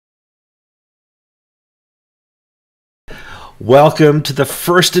Welcome to the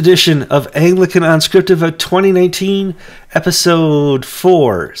first edition of Anglican Unscripted of 2019, episode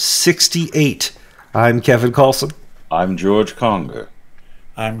 468. I'm Kevin Carlson. I'm George Conger.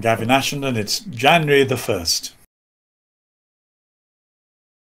 I'm Gavin Ashton, and it's January the 1st.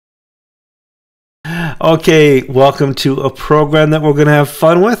 Okay, welcome to a program that we're going to have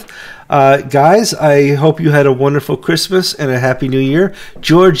fun with. Guys, I hope you had a wonderful Christmas and a Happy New Year.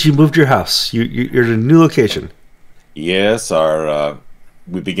 George, you moved your house. You're in a new location. Yes,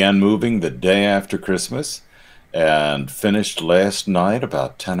 we began moving the day after Christmas and finished last night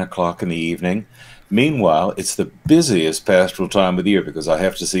about 10 o'clock in the evening. Meanwhile, it's the busiest pastoral time of the year because I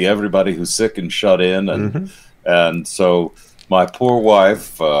have to see everybody who's sick and shut in. And so my poor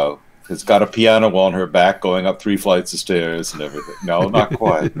wife has got a piano on her back going up 3 flights of stairs and everything. No, not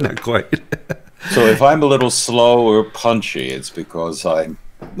quite. Not quite. So if I'm a little slow or punchy, it's because I'm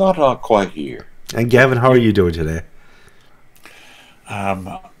not quite here. And Gavin, how are you doing today?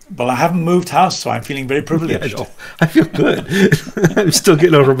 Well, I haven't moved house, so I'm feeling very privileged. Yeah, I feel good. I'm still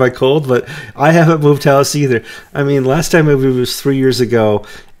getting over my cold, but I haven't moved house either. I mean, last time I moved was 3 years ago,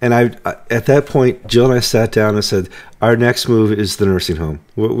 and at that point, Jill and I sat down and said, our next move is the nursing home.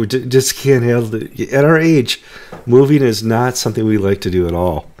 We just can't handle it. At our age, moving is not something we like to do at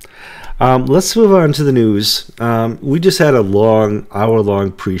all. Let's move on to the news. We just had a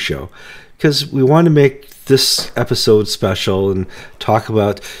hour-long pre-show because we wanted to make this episode special and talk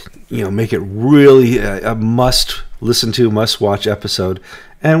about, make it really a must listen to, must watch episode.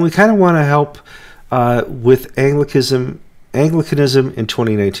 And we kind of want to help with Anglicanism in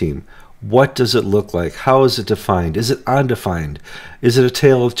 2019. What does it look like? How is it defined? Is it undefined? Is it a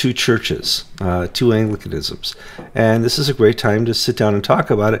tale of two churches, two Anglicanisms? And this is a great time to sit down and talk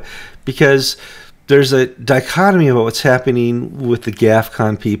about it because there's a dichotomy about what's happening with the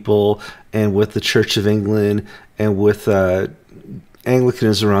GAFCON people and with the Church of England and with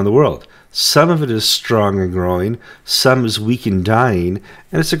Anglicanism around the world. Some of it is strong and growing, some is weak and dying,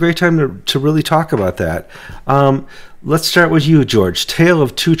 and it's a great time to really talk about that. Let's start with you, George. Tale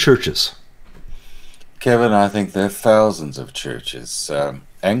of two churches. Kevin, I think there are thousands of churches.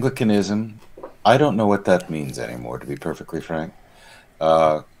 Anglicanism, I don't know what that means anymore, to be perfectly frank.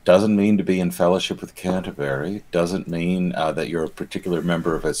 Doesn't mean to be in fellowship with Canterbury. Doesn't mean that you're a particular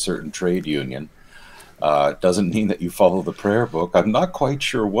member of a certain trade union. Doesn't mean that you follow the prayer book. I'm not quite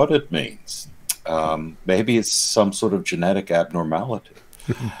sure what it means. Maybe it's some sort of genetic abnormality.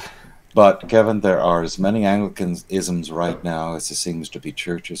 But, Kevin, there are as many Anglicanisms right now as there seems to be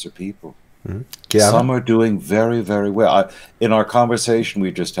churches or people. Some are doing very, very well. In our conversation,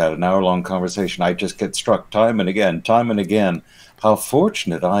 we just had an hour-long conversation, I just get struck time and again, how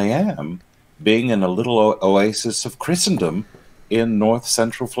fortunate I am being in a little oasis of Christendom in north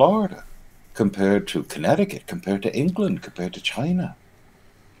central Florida, compared to Connecticut, compared to England, compared to China.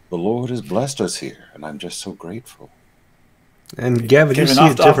 The Lord has blessed us here, and I'm just so grateful. And Gavin, you see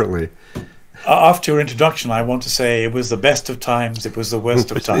it differently. After your introduction, I want to say it was the best of times, it was the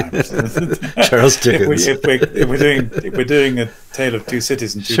worst of times. Charles Dickens. if we're doing a tale of two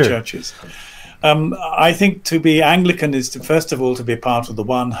cities and two churches. I think to be Anglican is first of all to be part of the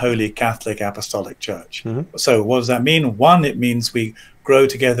one holy Catholic Apostolic Church. So what does that mean? One, it means we grow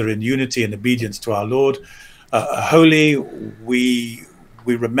together in unity and obedience to our Lord. Holy, we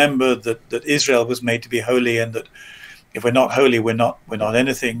remember that Israel was made to be holy, and that if we're not holy, we're not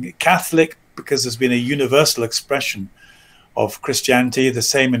anything. Catholic, because there's been a universal expression of Christianity, the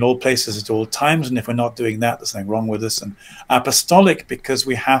same in all places at all times, and if we're not doing that, there's something wrong with us. And apostolic, because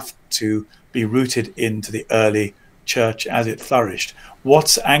we have to be rooted into the early church as it flourished.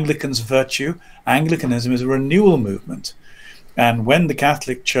 What's Anglican's virtue? Anglicanism is a renewal movement. And when the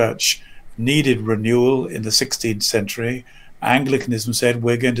Catholic Church needed renewal in the 16th century, Anglicanism said,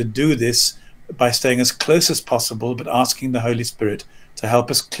 we're going to do this by staying as close as possible, but asking the Holy Spirit to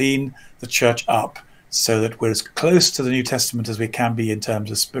help us clean the church up so that we're as close to the New Testament as we can be in terms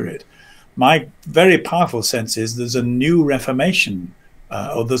of spirit. My very powerful sense is there's a new Reformation,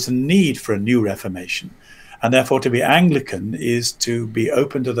 or there's a need for a new Reformation. And therefore to be Anglican is to be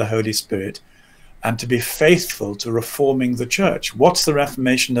open to the Holy Spirit and to be faithful to reforming the church. What's the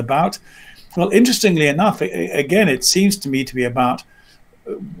Reformation about? Well, interestingly enough, again, it seems to me to be about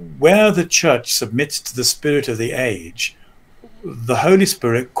where the church submits to the spirit of the age, the Holy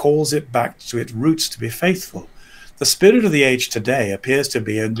Spirit calls it back to its roots to be faithful. The spirit of the age today appears to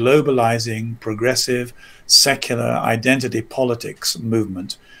be a globalizing, progressive, secular identity politics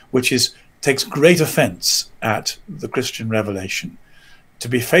movement, which takes great offense at the Christian revelation. To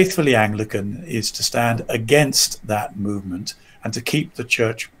be faithfully Anglican is to stand against that movement and to keep the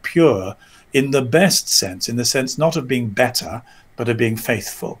church pure in the best sense, in the sense not of being better, but of being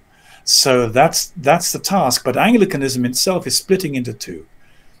faithful. So that's the task. But Anglicanism itself is splitting into two.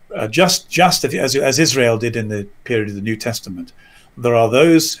 Just as Israel did in the period of the New Testament, there are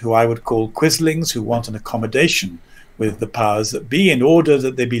those who I would call quislings, who want an accommodation with the powers that be in order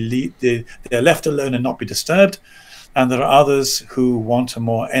that they're left alone and not be disturbed. And there are others who want a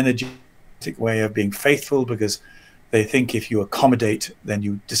more energetic way of being faithful, because they think if you accommodate, then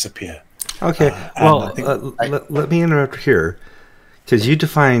you disappear. Okay, well, let me interrupt here, because you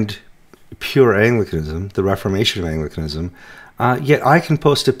defined pure Anglicanism, the Reformation of Anglicanism, yet I can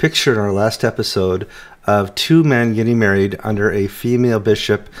post a picture in our last episode of two men getting married under a female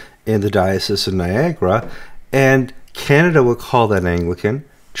bishop in the Diocese of Niagara, and Canada will call that Anglican.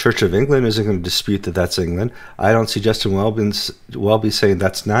 Church of England isn't going to dispute that that's England. I don't see Justin Welby saying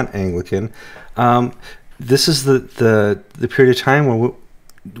that's not Anglican. This is the period of time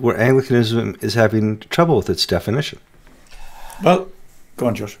where Anglicanism is having trouble with its definition. Well, go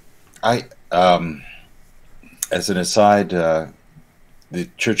on, Josh. As an aside, the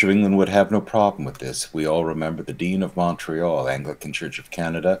Church of England would have no problem with this. We all remember the Dean of Montreal, Anglican Church of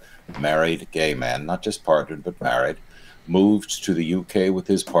Canada, married gay man, not just partnered, but married, moved to the UK with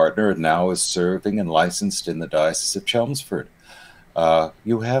his partner, and now is serving and licensed in the Diocese of Chelmsford.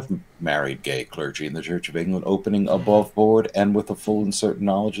 You have married gay clergy in the Church of England opening above board and with a full and certain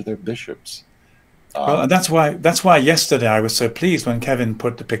knowledge of their bishops. Well, and that's why yesterday I was so pleased when Kevin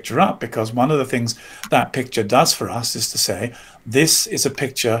put the picture up, because one of the things that picture does for us is to say, this is a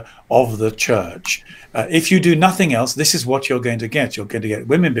picture of the church. If you do nothing else, this is what you're going to get. You're going to get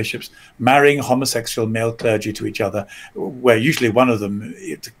women bishops marrying homosexual male clergy to each other, where usually one of them,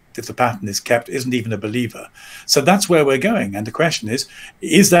 if the pattern is kept, isn't even a believer. So that's where we're going. And the question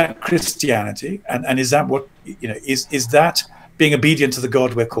is that Christianity? And is that what, is that being obedient to the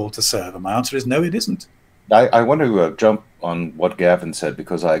God we're called to serve? And my answer is no, it isn't. I want to jump on what Gavin said,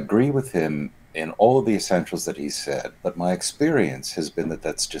 because I agree with him in all of the essentials that he said, but my experience has been that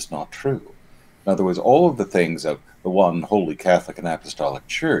that's just not true. In other words, all of the things of the one holy Catholic and Apostolic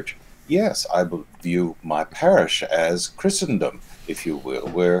Church, yes, I view my parish as Christendom, if you will,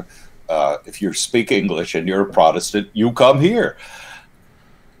 where if you speak English and you're a Protestant, you come here.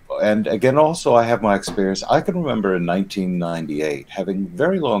 And again, also, I have my experience. I can remember in 1998 having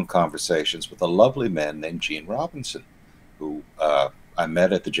very long conversations with a lovely man named Gene Robinson, who I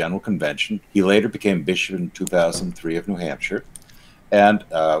met at the General Convention. He later became Bishop in 2003 of New Hampshire. And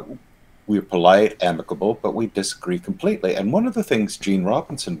we were polite, amicable, but we disagree completely. And one of the things Gene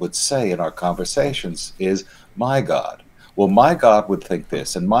Robinson would say in our conversations is, my God. Well, my God would think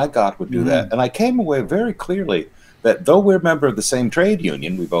this, and my God would do that. And I came away very clearly that though we're a member of the same trade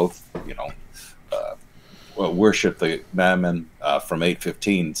union, we both, worship the Mammon from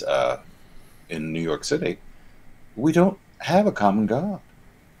 815s in New York City, we don't have a common God.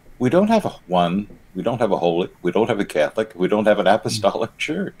 We don't have we don't have a holy, we don't have a Catholic, we don't have an apostolic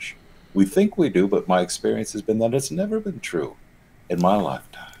church. We think we do, but my experience has been that it's never been true in my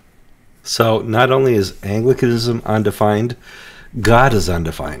lifetime. So not only is Anglicanism undefined, God is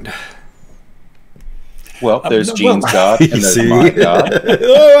undefined. Well, there's Gene's God and there's my God.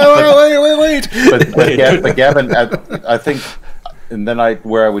 Wait. But Gavin, I think, and then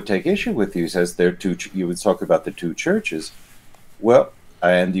where I would take issue with you says you would talk about the two churches. Well,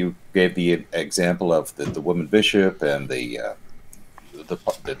 and you gave the example of the woman bishop and the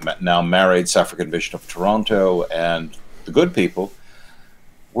now married suffragan bishop of Toronto and the good people.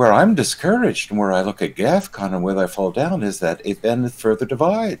 Where I'm discouraged and where I look at GAFCON and where I fall down is that it then further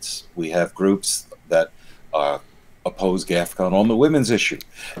divides. We have groups that oppose GAFCON on the women's issue.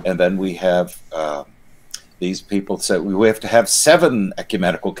 And then we have these people say we have to have 7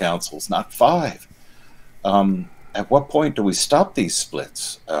 ecumenical councils, not 5. At what point do we stop these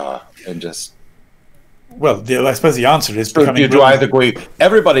splits and just... Well, I suppose the answer is... Do you either agree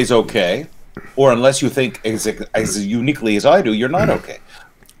everybody's okay, or unless you think as uniquely as I do, you're not okay?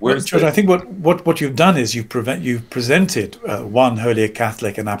 George, I think what you've done is you've presented one holy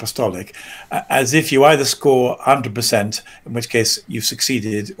Catholic and Apostolic as if you either score 100%, in which case you've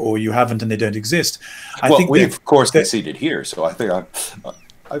succeeded, or you haven't and they don't exist. I think we've of course succeeded here, so I think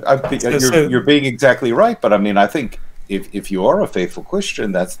you're being exactly right. But I mean, I think if you are a faithful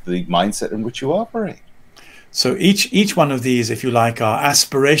Christian, that's the mindset in which you operate. So each one of these, if you like, are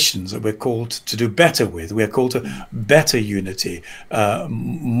aspirations that we're called to do better with. We're called to better unity,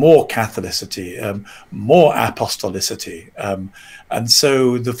 more Catholicity, more apostolicity. And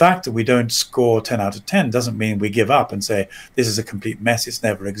so the fact that we don't score 10 out of 10 doesn't mean we give up and say, this is a complete mess, it's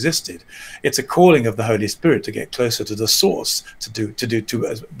never existed. It's a calling of the Holy Spirit to get closer to the source, to do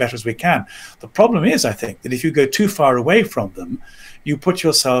as better as we can. The problem is, I think, that if you go too far away from them, you put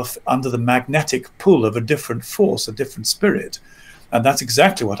yourself under the magnetic pull of a different force, a different spirit. And that's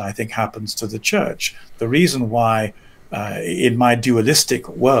exactly what I think happens to the church. The reason why in my dualistic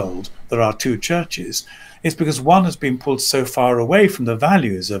world there are two churches is because one has been pulled so far away from the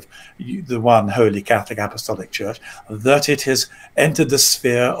values of the one Holy Catholic Apostolic Church that it has entered the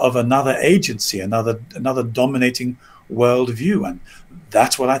sphere of another agency, another dominating worldview. And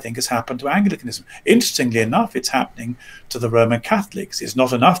that's what I think has happened to Anglicanism. Interestingly enough, it's happening to the Roman Catholics. It's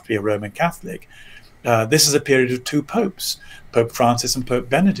not enough to be a Roman Catholic. This is a period of two popes, Pope Francis and Pope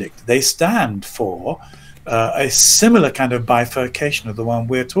Benedict. They stand for a similar kind of bifurcation of the one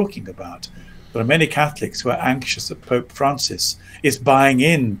we're talking about. There are many Catholics who are anxious that Pope Francis is buying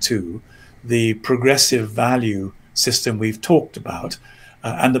into the progressive value system we've talked about,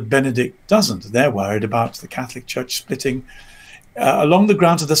 and that Benedict doesn't. They're worried about the Catholic Church splitting along the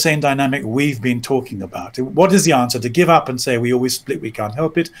grounds of the same dynamic we've been talking about. What is the answer? To give up and say we always split, we can't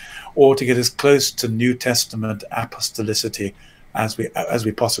help it, or to get as close to New Testament apostolicity as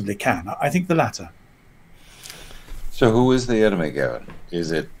we possibly can? I think the latter. So who is the enemy, Gavin?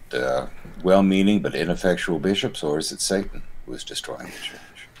 Is it well-meaning but ineffectual bishops, or is it Satan who is destroying the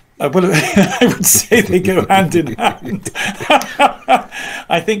church? Well, I would say they go hand in hand.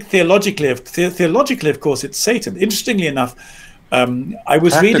 I think theologically, of course, it's Satan. Interestingly enough, I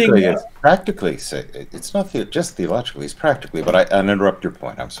was reading... Practically, it's not just theologically, it's practically, but I interrupt your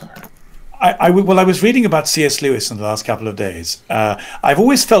point, I'm sorry. I was reading about C.S. Lewis in the last couple of days. I've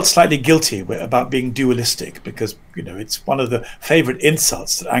always felt slightly guilty about being dualistic because, you know, it's one of the favorite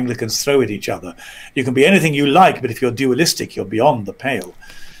insults that Anglicans throw at each other. You can be anything you like, but if you're dualistic, you're beyond the pale.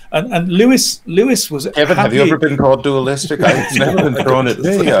 And Lewis was... Kevin, have you ever been called dualistic? It's never been thrown at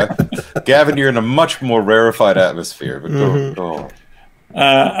me. Gavin, you're in a much more rarefied atmosphere. But go on.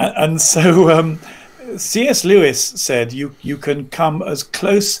 And so C.S. Lewis said you can come as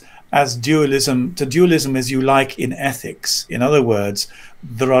close as dualism as you like in ethics. In other words,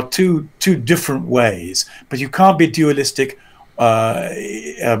 there are two different ways, but you can't be dualistic.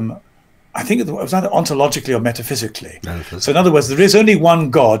 I think it was either ontologically or metaphysically. So in other words, there is only one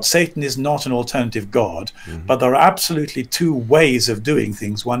God. Satan is not an alternative God, but there are absolutely two ways of doing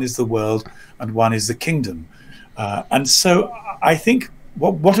things. One is the world and one is the kingdom. And so I think,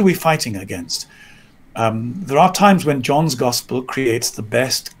 what are we fighting against? There are times when John's gospel creates the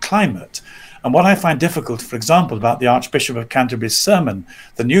best climate. And what I find difficult, for example, about the Archbishop of Canterbury's sermon,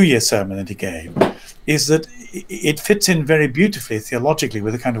 the New Year sermon that he gave, is that it fits in very beautifully theologically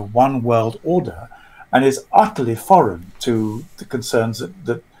with a kind of one world order and is utterly foreign to the concerns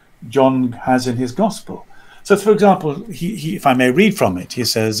that John has in his gospel. So, for example, he if I may read from it, he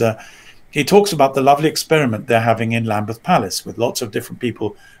says, he talks about the lovely experiment they're having in Lambeth Palace with lots of different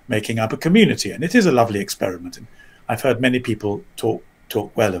people making up a community. And it is a lovely experiment. And I've heard many people talk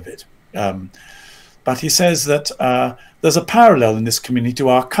well of it. But he says that there's a parallel in this community to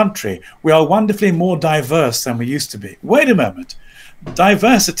our country. We are wonderfully more diverse than we used to be. Wait a moment.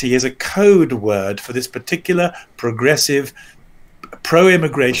 Diversity is a code word for this particular progressive,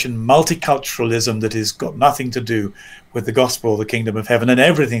 pro-immigration multiculturalism that has got nothing to do with the gospel or the kingdom of heaven and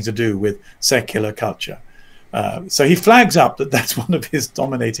everything to do with secular culture. So he flags up that that's one of his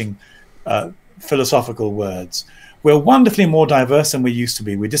dominating philosophical words. We're wonderfully more diverse than we used to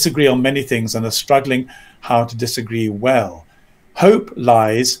be. We disagree on many things and are struggling how to disagree well. Hope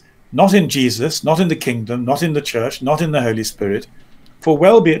lies not in Jesus, not in the kingdom, not in the church, not in the Holy Spirit, for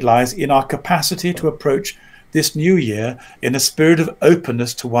well be it lies in our capacity to approach this new year in a spirit of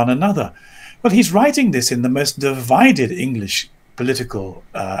openness to one another. Well, he's writing this in the most divided English political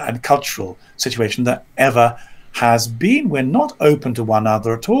and cultural situation that ever has been. We're not open to one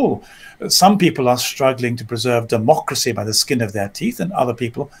another at all. Some people are struggling to preserve democracy by the skin of their teeth, and other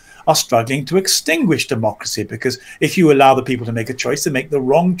people are struggling to extinguish democracy because if you allow the people to make a choice, they make the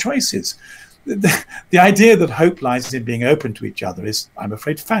wrong choices. The idea that hope lies in being open to each other is, I'm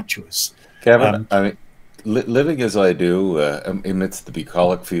afraid, fatuous. Kevin, I mean, living as I do amidst the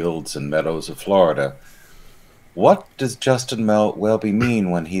bucolic fields and meadows of Florida, what does Justin Welby mean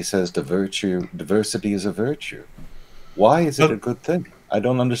when he says diversity is a virtue? Why is it a good thing? I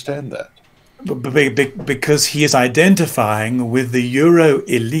don't understand that. because he is identifying with the Euro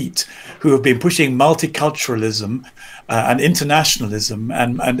elite who have been pushing multiculturalism and internationalism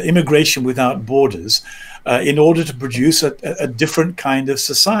and immigration without borders in order to produce a different kind of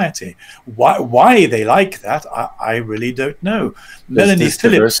society. Why they like that, I really don't know. Does this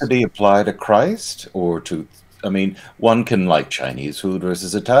diversity apply to Christ or to? I mean, one can like Chinese food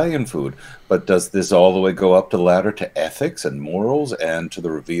versus Italian food, but does this all the way go up the ladder to ethics and morals and to the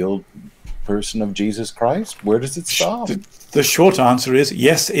revealed person of Jesus Christ? Where does it stop? The short answer is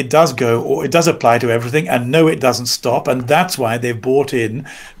yes, it does go, or it does apply to everything, and no, it doesn't stop. And that's why they've bought in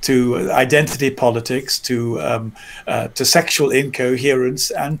to identity politics, to sexual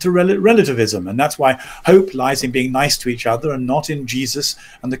incoherence, and to relativism. And that's why hope lies in being nice to each other and not in Jesus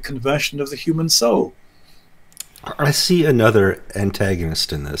and the conversion of the human soul. I see another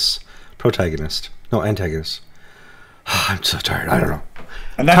antagonist in this. Protagonist. No, antagonist. I'm so tired. I don't know.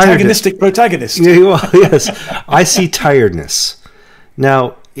 An antagonistic protagonist. Yeah, well, yes. I see tiredness.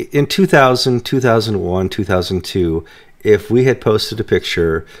 Now, in 2000, 2001, 2002, if we had posted a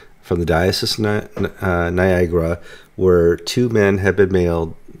picture from the Diocese of Niagara where two men had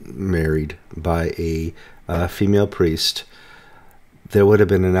been married by a female priest, there would have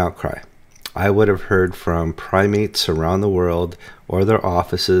been an outcry. I would have heard from primates around the world or their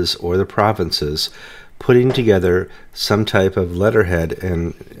offices or the provinces putting together some type of letterhead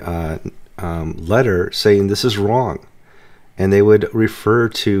and letter saying this is wrong. And they would refer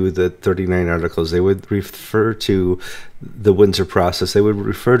to the 39 articles. They would refer to the Windsor process. They would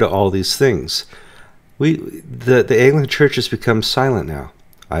refer to all these things. The Anglican Church has become silent now.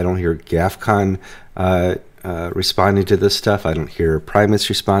 I don't hear GAFCON responding to this stuff. I don't hear primates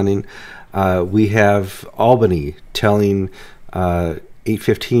responding. We have Albany telling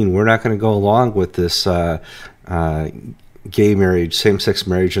 815 we're not going to go along with this gay marriage, same-sex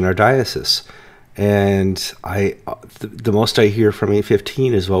marriage in our diocese. And the most I hear from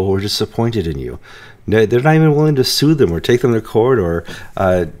 815 is, well, we're disappointed in you. They're not even willing to sue them or take them to court or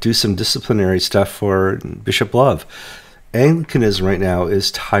do some disciplinary stuff for Bishop Love. Anglicanism right now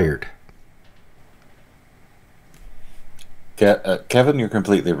is tired. Kevin, you're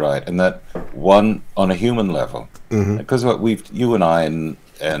completely right, and that one on a human level, because what you and I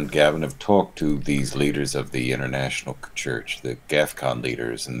and Gavin have talked to these leaders of the international church, the GAFCON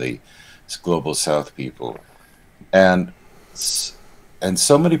leaders and the Global South people, and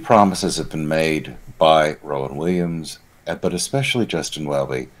so many promises have been made by Rowan Williams, but especially Justin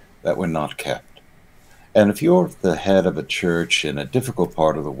Welby, that were not kept. And if you're the head of a church in a difficult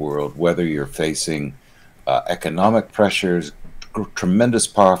part of the world, whether you're facing economic pressures, tremendous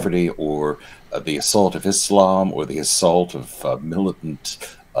poverty, or the assault of Islam, or the assault of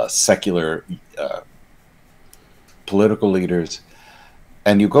militant, secular political leaders,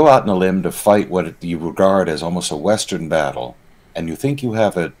 and you go out on a limb to fight what you regard as almost a Western battle, and you think you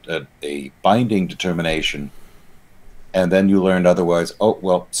have a binding determination, and then you learned otherwise. Oh,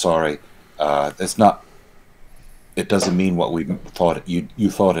 well, sorry, it doesn't mean what we thought you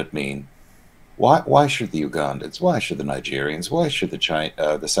thought it mean. Why should the Ugandans, why should the Nigerians, why should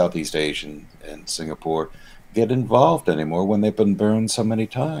the Southeast Asian and Singapore get involved anymore when they've been burned so many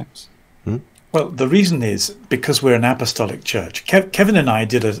times? Well, the reason is because we're an apostolic church. Kevin and I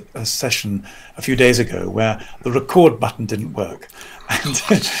did a session a few days ago where the record button didn't work. And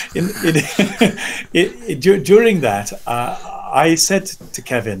during that, I said to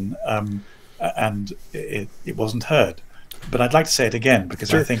Kevin, and it wasn't heard, but I'd like to say it again because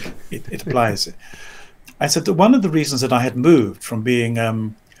sure. I think it applies. I said that one of the reasons that I had moved from being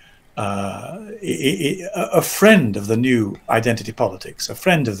a friend of the new identity politics, a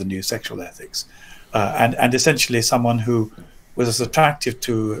friend of the new sexual ethics, and essentially someone who was as attractive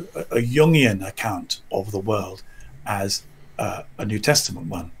to a Jungian account of the world as a New Testament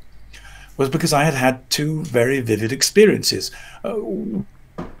one, was because I had had two very vivid experiences.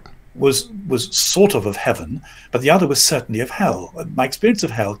 Was sort of heaven, but the other was certainly of hell. My experience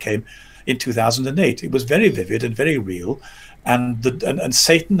of hell came in 2008. It was very vivid and very real, and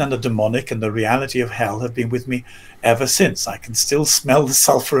Satan and the demonic and the reality of hell have been with me ever since. I can still smell the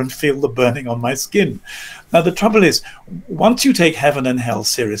sulfur and feel the burning on my skin. Now the trouble is, once you take heaven and hell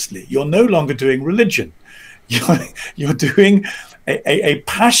seriously, you're no longer doing religion. You're doing a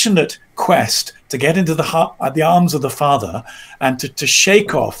passionate quest to get into the arms of the Father and to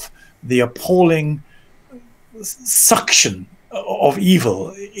shake off the appalling suction of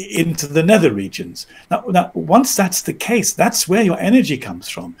evil into the nether regions. Now, once that's the case, that's where your energy comes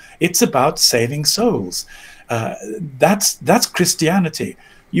from. It's about saving souls. That's Christianity.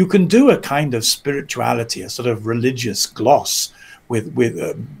 You can do a kind of spirituality, a sort of religious gloss,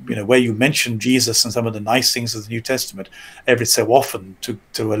 you know, where you mention Jesus and some of the nice things of the New Testament every so often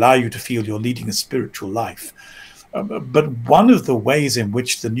to allow you to feel you're leading a spiritual life. But one of the ways in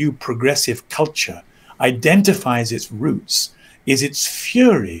which the new progressive culture identifies its roots is its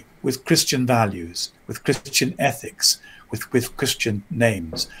fury with Christian values, with Christian ethics, with Christian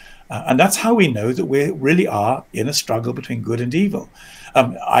names. And that's how we know that we really are in a struggle between good and evil.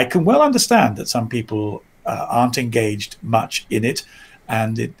 I can well understand that some people aren't engaged much in it,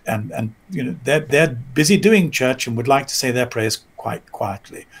 and you know, they're busy doing church and would like to say their prayers quite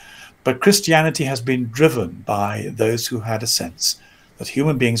quietly. But Christianity has been driven by those who had a sense that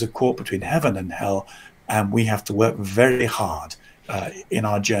human beings are caught between heaven and hell, and we have to work very hard in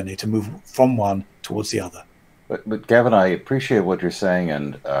our journey to move from one towards the other. But Gavin, I appreciate what you're saying,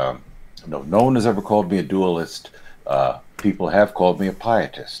 and no one has ever called me a dualist. People have called me a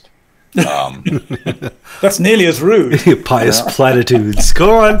pietist. That's nearly as rude. Pious platitudes.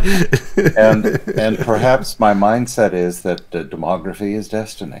 Go on. and perhaps my mindset is that demography is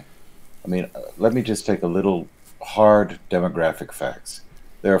destiny. I mean, let me just take a little hard demographic facts.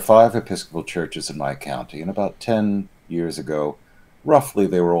 There are 5 Episcopal churches in my county, and about 10 years ago, roughly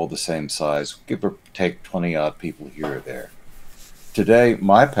they were all the same size, give or take 20-odd people here or there. Today,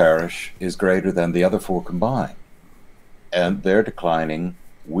 my parish is greater than the other 4 combined, and they're declining,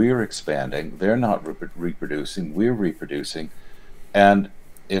 we're expanding, they're not reproducing, we're reproducing, and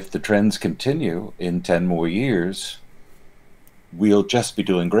if the trends continue in 10 more years, we'll just be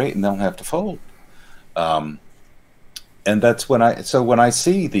doing great and they'll have to fold. And that's when I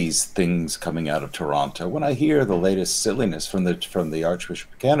see these things coming out of Toronto, when I hear the latest silliness from the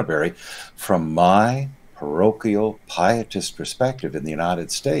Archbishop of Canterbury, from my parochial pietist perspective in the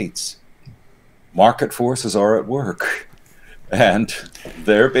United States, market forces are at work, and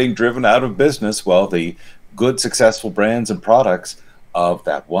they're being driven out of business while the good, successful brands and products of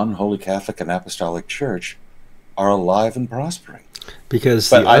that one Holy Catholic and Apostolic Church are alive and prospering. Because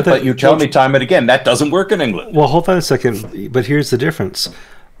but you tell me time and again that doesn't work in England. Well, hold on a second. But here's the difference: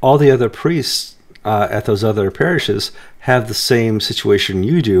 all the other priests at those other parishes have the same situation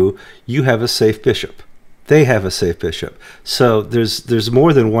you do. You have a safe bishop. They have a safe bishop. So there's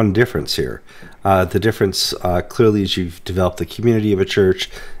more than one difference here. The difference clearly is you've developed the community of a church.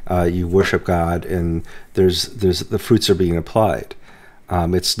 You worship God, and there's the fruits are being applied.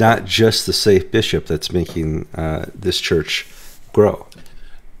 It's not just the safe bishop that's making this church grow.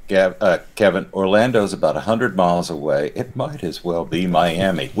 Kevin, Orlando's about 100 miles away. It might as well be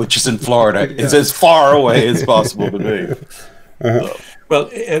Miami, which is in Florida. It's as far away as possible to be. Well,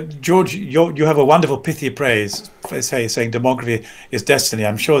 George, you have a wonderful pithy praise, saying demography is destiny.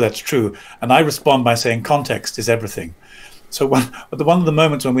 I'm sure that's true. And I respond by saying context is everything. So one of the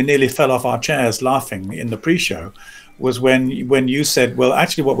moments when we nearly fell off our chairs laughing in the pre-show was when you said, well,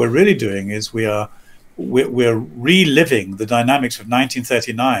 actually what we're really doing is we're reliving the dynamics of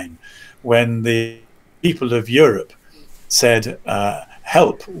 1939, when the people of Europe said,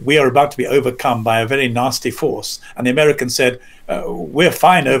 help, we are about to be overcome by a very nasty force. And the Americans said, we're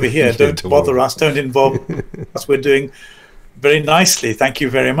fine over here, don't bother us, don't involve us, we're doing very nicely, thank you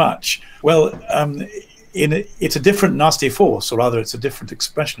very much. Well, it's a different nasty force, or rather it's a different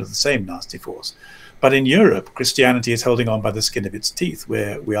expression of the same nasty force. But in Europe, Christianity is holding on by the skin of its teeth,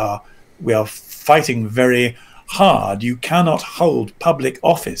 where we are fighting very hard. You cannot hold public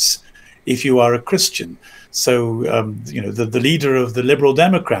office if you are a Christian. So, the leader of the Liberal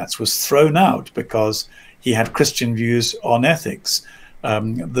Democrats was thrown out because he had Christian views on ethics.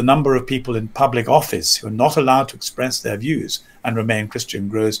 The number of people in public office who are not allowed to express their views and remain Christian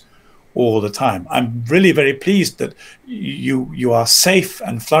grows all the time. I'm really very pleased that you are safe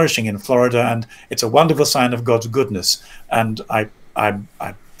and flourishing in Florida, and it's a wonderful sign of God's goodness. And I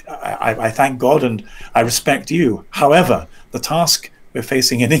thank God and I respect you. However, the task we're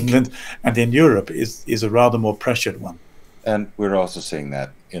facing in England and in Europe is a rather more pressured one. And we're also seeing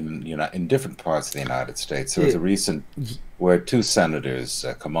that in different parts of the United States. There was a recent where 2 senators,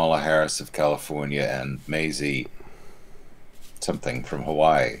 Kamala Harris of California and Mazie something from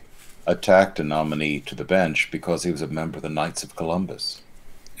Hawaii, attacked a nominee to the bench because he was a member of the Knights of Columbus.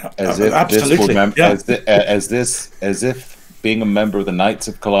 As if being a member of the Knights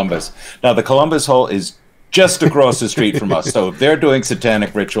of Columbus. Now, the Columbus Hall is just across the street from us, so if they're doing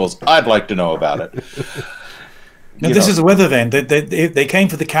satanic rituals, I'd like to know about it. Now, this is a weather vane. They came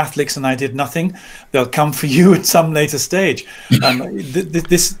for the Catholics and I did nothing. They'll come for you at some later stage.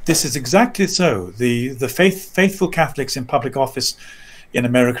 This is exactly so. The faithful Catholics in public office in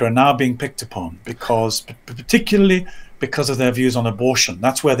America are now being picked upon, particularly because of their views on abortion.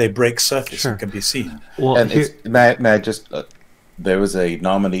 That's where they break surface and can be seen. Well, and may I just there was a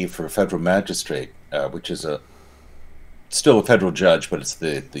nominee for a federal magistrate, which is still a federal judge, but it's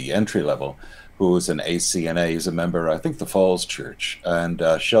the entry level, who was an ACNA. He's a member, I think, the Falls Church. And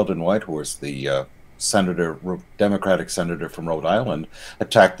Sheldon Whitehorse, the Democratic senator from Rhode Island,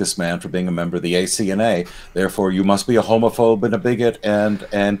 attacked this man for being a member of the ACNA. Therefore, you must be a homophobe and a bigot and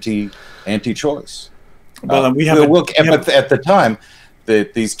anti-choice. Well, and but at the time,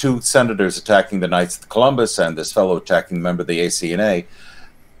 these two senators attacking the Knights of Columbus and this fellow attacking the member of the ACNA,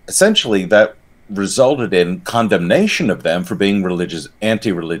 essentially that resulted in condemnation of them for being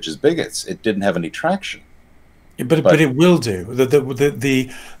anti-religious bigots. It didn't have any traction. But it will do.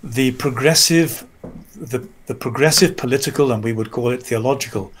 The progressive political, and we would call it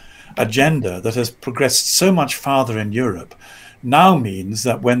theological, agenda that has progressed so much farther in Europe now means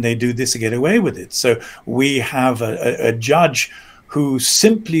that when they do this, they get away with it. So we have a judge who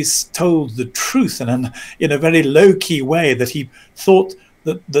simply told the truth and in a very low-key way, that he thought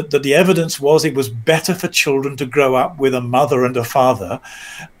that the evidence was it was better for children to grow up with a mother and a father,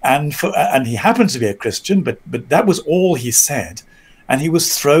 and he happens to be a Christian, but that was all he said, and he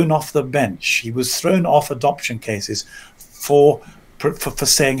was thrown off the bench. He was thrown off adoption cases for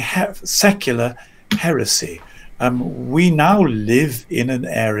saying secular heresy. We now live in an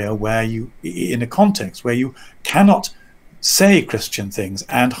area where in a context where you cannot say Christian things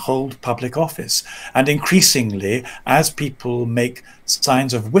and hold public office. And increasingly, as people make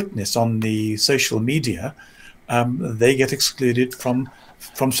signs of witness on the social media, they get excluded from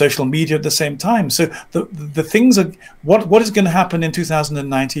social media at the same time. So the things are, what is going to happen in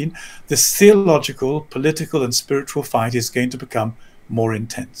 2019? This theological, political, and spiritual fight is going to become more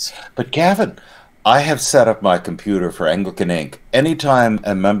intense. But Gavin, I have set up my computer for Anglican Ink. Anytime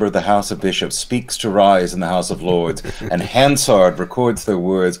a member of the House of Bishops speaks to rise in the House of Lords and Hansard records their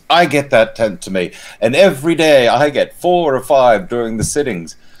words, I get that sent to me. And every day I get 4 or 5 during the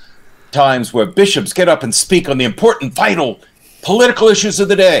sittings, times where bishops get up and speak on the important, vital, political issues of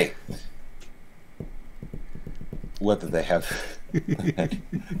the day. Whether they have...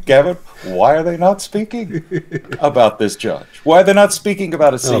 Gavin, why are they not speaking about this judge? Why are they not speaking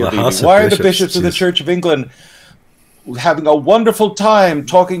about a COB? Why are the bishops of the Church of England having a wonderful time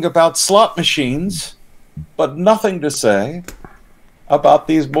talking about slot machines, but nothing to say about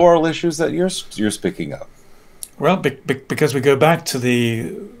these moral issues that you're speaking of? Well, because we go back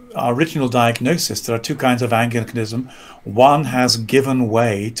to our original diagnosis. There are two kinds of Anglicanism. One has given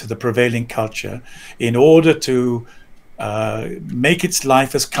way to the prevailing culture in order to make its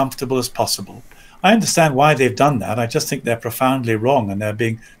life as comfortable as possible. I understand why they've done that. I just think they're profoundly wrong, and they're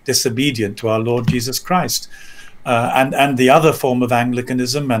being disobedient to our Lord Jesus Christ. And the other form of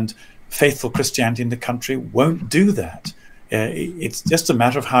Anglicanism and faithful Christianity in the country won't do that. It's just a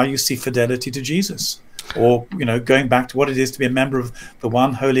matter of how you see fidelity to Jesus, or going back to what it is to be a member of the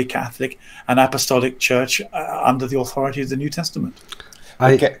one holy Catholic and Apostolic Church under the authority of the New Testament.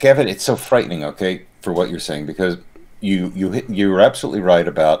 Gavin, it's so frightening, okay, for what you're saying, because you're absolutely right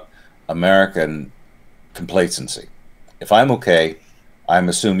about American complacency. If I'm okay, I'm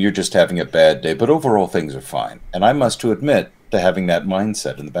assume you're just having a bad day, but overall things are fine. And I must admit to having that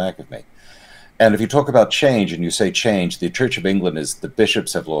mindset in the back of me. And if you talk about change and you say change, the Church of England is, the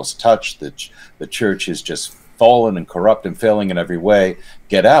bishops have lost touch, the church is just fallen and corrupt and failing in every way.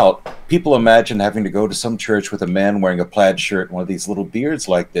 Get out. People imagine having to go to some church with a man wearing a plaid shirt and one of these little beards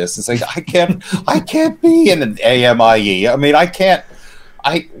like this and say, I can't be in an AMIE. I mean,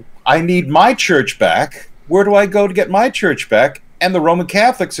 I need my church back. Where do I go to get my church back? And the Roman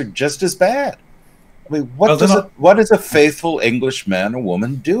Catholics are just as bad. I mean, what does a faithful English man or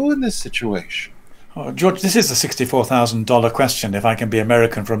woman do in this situation? Oh, George, this is a $64,000 question, if I can be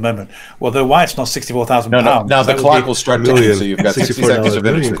American for a moment. Although why it's not £64,000. No, now the clock will start ticking, so you've got 60 seconds of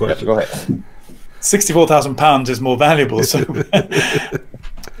it. Go ahead. £64,000 is more valuable. So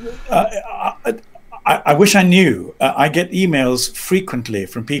I wish I knew. I get emails frequently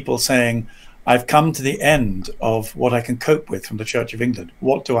from people saying, I've come to the end of what I can cope with from the Church of England.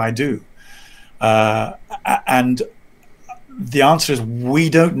 What do I do? And the answer is we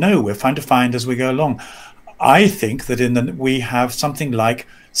don't know. We're trying to find as we go along. I think that we have something like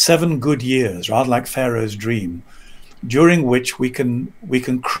 7 good years, rather like Pharaoh's dream, during which we can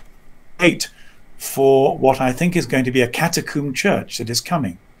create for what I think is going to be a catacomb church that is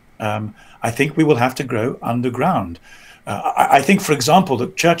coming. I think we will have to grow underground. I think, for example,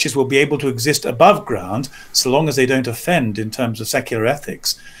 that churches will be able to exist above ground so long as they don't offend in terms of secular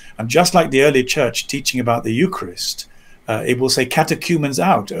ethics. And just like the early church teaching about the Eucharist, it will say catechumens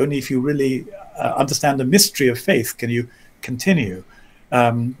out. Only if you really understand the mystery of faith can you continue.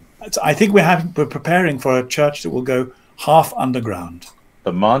 I think we're preparing for a church that will go half underground.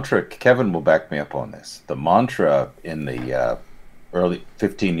 The mantra, Kevin will back me up on this. The mantra in the early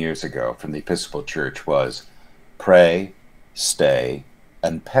 15 years ago from the Episcopal Church was pray, stay,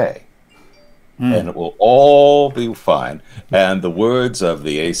 and pay. And it will all be fine. And the words of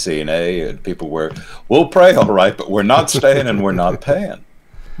the ACNA and people were, we'll pray all right, but we're not staying and we're not paying.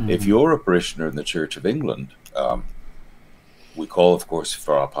 If you're a parishioner in the Church of England, we call, of course,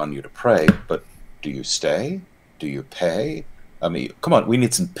 upon you to pray, but do you stay? Do you pay? I mean, come on, we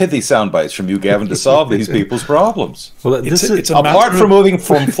need some pithy sound bites from you, Gavin, to solve these people's problems. Well, it's apart from moving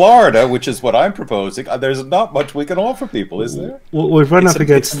from Florida, which is what I'm proposing, there's not much we can offer people, is there? Well, we've run up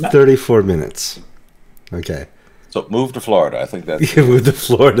against 34 minutes. Okay. So move to Florida. I think that's... Move to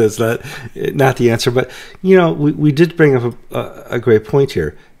Florida is not the answer. But, you know, we did bring up a great point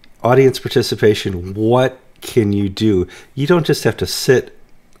here. Audience participation, what can you do? You don't just have to sit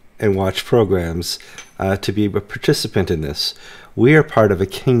and watch programs to be a participant in this. We are part of a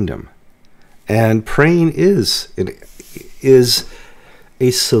kingdom, and praying is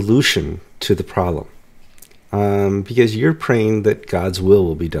a solution to the problem, because you're praying that God's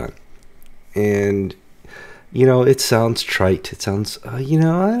will be done. And you know, it sounds trite. It sounds, you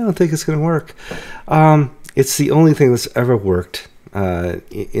know, I don't think it's going to work. It's the only thing that's ever worked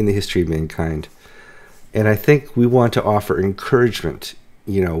in the history of mankind. And I think we want to offer encouragement.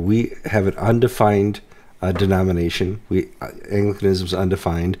 You know, we have an undefined denomination. Anglicanism is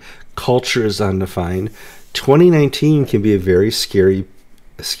undefined. Culture is undefined. 2019 can be a very scary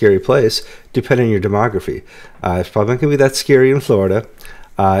place, depending on your demography. It's probably not going to be that scary in Florida.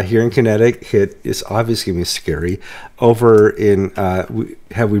 Here in Connecticut, it's obviously going to be scary. Over in,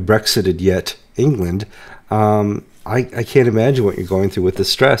 have we Brexited yet, England, I can't imagine what you're going through with the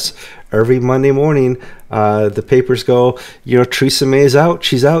stress. Every Monday morning, the papers go, you know, Theresa May is out,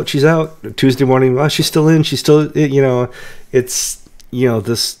 she's out, she's out. Tuesday morning, well, she's still in, she's still, you know, it's, you know,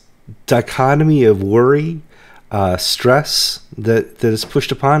 this dichotomy of worry, stress that is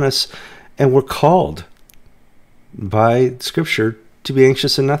pushed upon us, and we're called by Scripture to be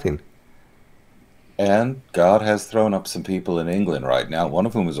anxious in nothing. And God has thrown up some people in England right now, one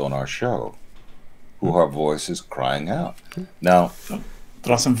of whom is on our show, who our voice is crying out. Now,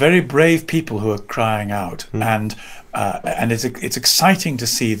 there are some very brave people who are crying out, and it's exciting to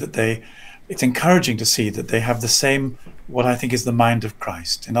see that it's encouraging to see that they have the same, what I think is the mind of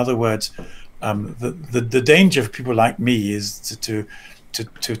Christ. In other words, the danger of people like me is to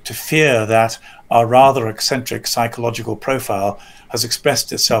fear that our rather eccentric psychological profile has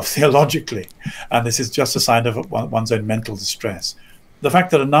expressed itself theologically, and this is just a sign of one's own mental distress. The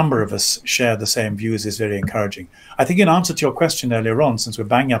fact that a number of us share the same views is very encouraging. I think in answer to your question earlier on, since we're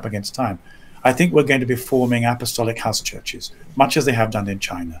banging up against time, I think we're going to be forming apostolic house churches, much as they have done in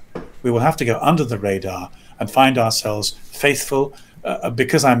China. We will have to go under the radar and find ourselves faithful,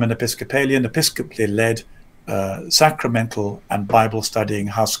 because I'm an Episcopalian, episcopally led, sacramental and Bible studying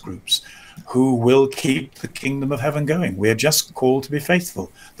house groups who will keep the kingdom of heaven going. We are just called to be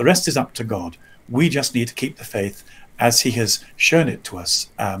faithful. The rest is up to God. We just need to keep the faith as he has shown it to us,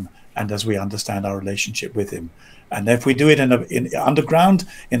 and as we understand our relationship with him. And if we do it in underground,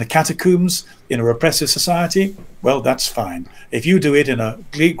 in the catacombs, in a repressive society, well, that's fine. If you do it in a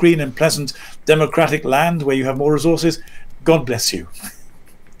green and pleasant democratic land where you have more resources, God bless you.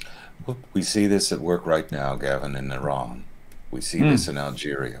 We see this at work right now, Gavin, in Iran. We see this in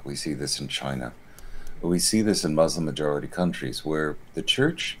Algeria. We see this in China. We see this in Muslim-majority countries where the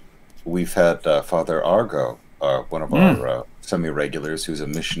church, we've had Father Argo, one of our semi-regulars who's a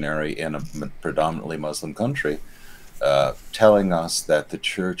missionary in a predominantly Muslim country, telling us that the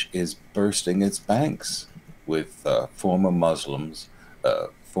church is bursting its banks with former Muslims,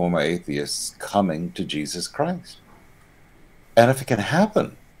 former atheists coming to Jesus Christ. And if it can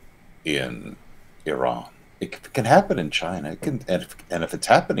happen in Iran, it can happen in China, and if it's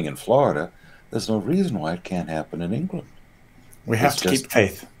happening in Florida, there's no reason why it can't happen in England. We have to keep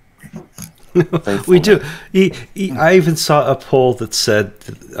faith. We do. I even saw a poll that said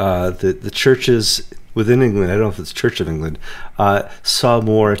the churches within England, I don't know if it's Church of England, saw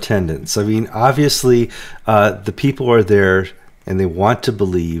more attendance. I mean, obviously, the people are there and they want to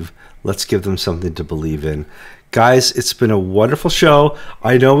believe. Let's give them something to believe in. Guys, it's been a wonderful show.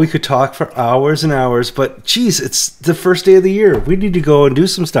 I know we could talk for hours and hours, but geez, it's the first day of the year. We need to go and do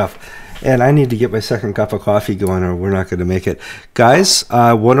some stuff. And I need to get my second cup of coffee going or we're not going to make it. Guys,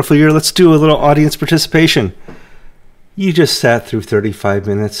 wonderful year. Let's do a little audience participation. You just sat through 35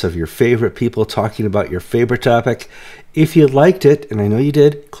 minutes of your favorite people talking about your favorite topic. If you liked it, and I know you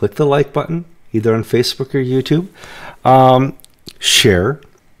did, click the like button, either on Facebook or YouTube. Share.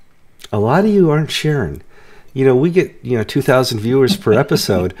 A lot of you aren't sharing. we get 2,000 viewers per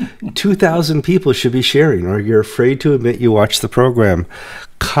episode. 2,000 people should be sharing, or you're afraid to admit you watch the program.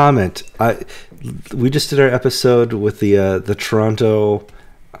 Comment. We just did our episode with the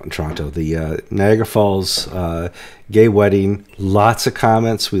Niagara Falls gay wedding. Lots of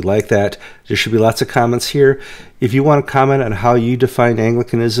comments. We like that. There should be lots of comments here. If you want to comment on how you define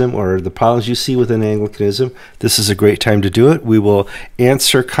Anglicanism or the problems you see within Anglicanism, this is a great time to do it. We will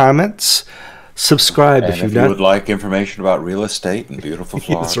answer comments. Subscribe and if you would like information about real estate and beautiful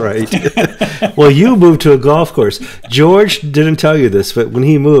Florida. That's right. Well, you moved to a golf course. George didn't tell you this, but when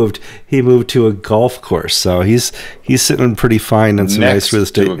he moved to a golf course. So he's sitting pretty fine on some nice real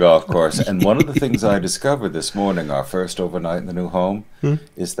estate. To a golf course. And one of the things I discovered this morning, our first overnight in the new home,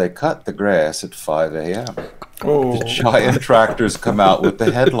 is they cut the grass at 5 a.m. Oh. The giant tractors come out with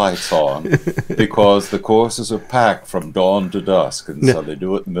the headlights on because the courses are packed from dawn to dusk, and so they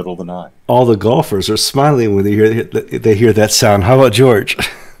do it in the middle of the night. All the golfers are smiling when they hear that sound. How about George?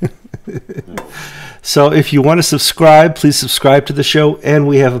 So if you want to subscribe, please subscribe to the show, and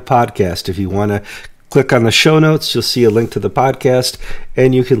we have a podcast. If you want to click on the show notes, you'll see a link to the podcast,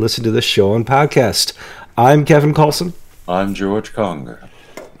 and you can listen to the show on podcast. I'm Kevin Carlson. I'm George Conger.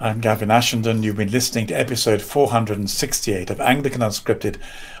 I'm Gavin Ashenden. You've been listening to episode 468 of Anglican Unscripted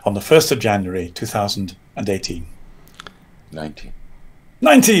on the 1st of January 2018. 19.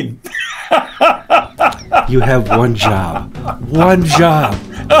 You have one job. One job.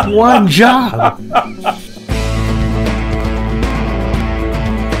 One job.